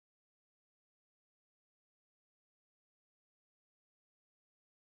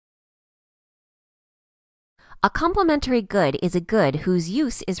A complementary good is a good whose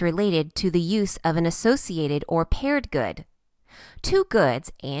use is related to the use of an associated or paired good. Two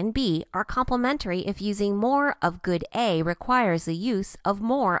goods, A and B, are complementary if using more of good A requires the use of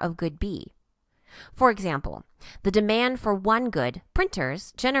more of good B. For example, the demand for one good,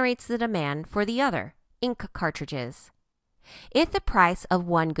 printers, generates the demand for the other, ink cartridges. If the price of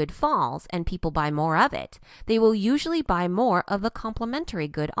one good falls and people buy more of it, they will usually buy more of the complementary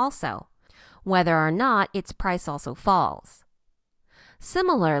good also, whether or not its price also falls.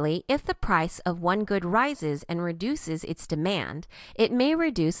 Similarly, if the price of one good rises and reduces its demand, it may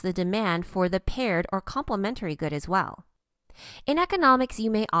reduce the demand for the paired or complementary good as well. In economics, you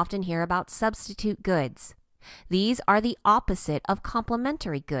may often hear about substitute goods. These are the opposite of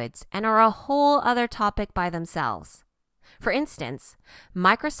complementary goods and are a whole other topic by themselves. For instance,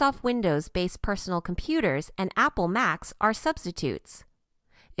 Microsoft Windows-based personal computers and Apple Macs are substitutes.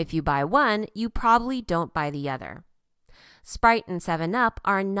 If you buy one, you probably don't buy the other. Sprite and 7-Up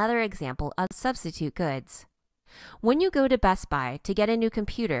are another example of substitute goods. When you go to Best Buy to get a new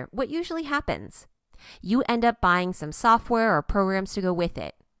computer, what usually happens? You end up buying some software or programs to go with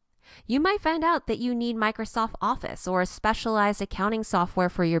it. You might find out that you need Microsoft Office or a specialized accounting software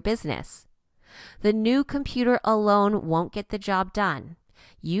for your business. The new computer alone won't get the job done.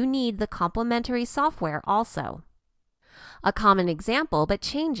 You need the complementary software also. A common example, but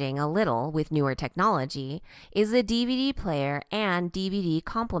changing a little with newer technology, is the DVD player and DVD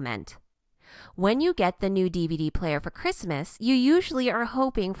complement. When you get the new DVD player for Christmas, you usually are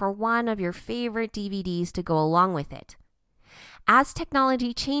hoping for one of your favorite DVDs to go along with it. As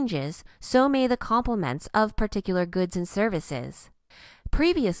technology changes, so may the complements of particular goods and services.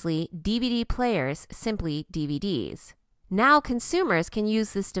 Previously, DVD players, simply DVDs. Now consumers can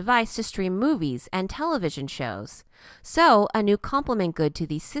use this device to stream movies and television shows. So, a new complement good to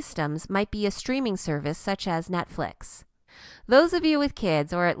these systems might be a streaming service such as Netflix. Those of you with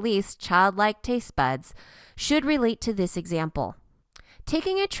kids, or at least childlike taste buds, should relate to this example.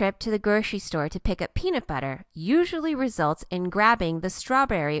 Taking a trip to the grocery store to pick up peanut butter usually results in grabbing the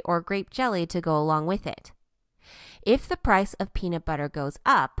strawberry or grape jelly to go along with it. If the price of peanut butter goes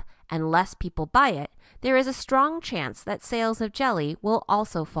up and less people buy it, there is a strong chance that sales of jelly will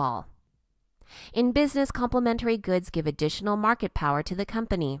also fall. In business, complementary goods give additional market power to the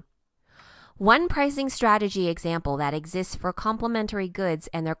company. One pricing strategy example that exists for complementary goods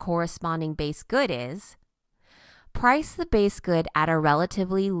and their corresponding base good is: price the base good at a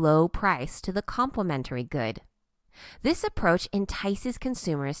relatively low price to the complementary good. This approach entices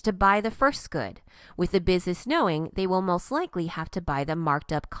consumers to buy the first good, with the business knowing they will most likely have to buy the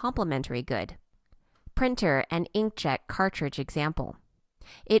marked up complementary good. Printer and inkjet cartridge example.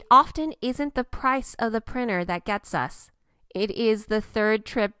 It often isn't the price of the printer that gets us. It is the third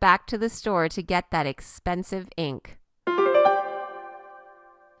trip back to the store to get that expensive ink.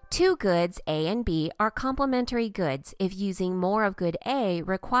 Two goods, A and B, are complementary goods if using more of good A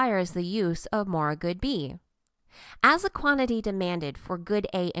requires the use of more of good B. As the quantity demanded for good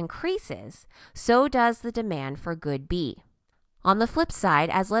A increases, so does the demand for good B. On the flip side,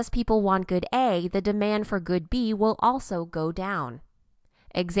 as less people want good A, the demand for good B will also go down.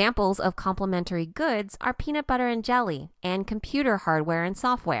 Examples of complementary goods are peanut butter and jelly, and computer hardware and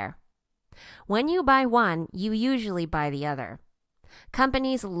software. When you buy one, you usually buy the other.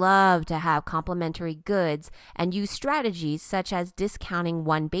 Companies love to have complementary goods and use strategies such as discounting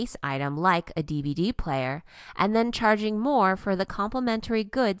one base item like a DVD player and then charging more for the complementary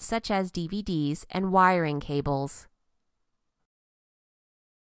goods such as DVDs and wiring cables.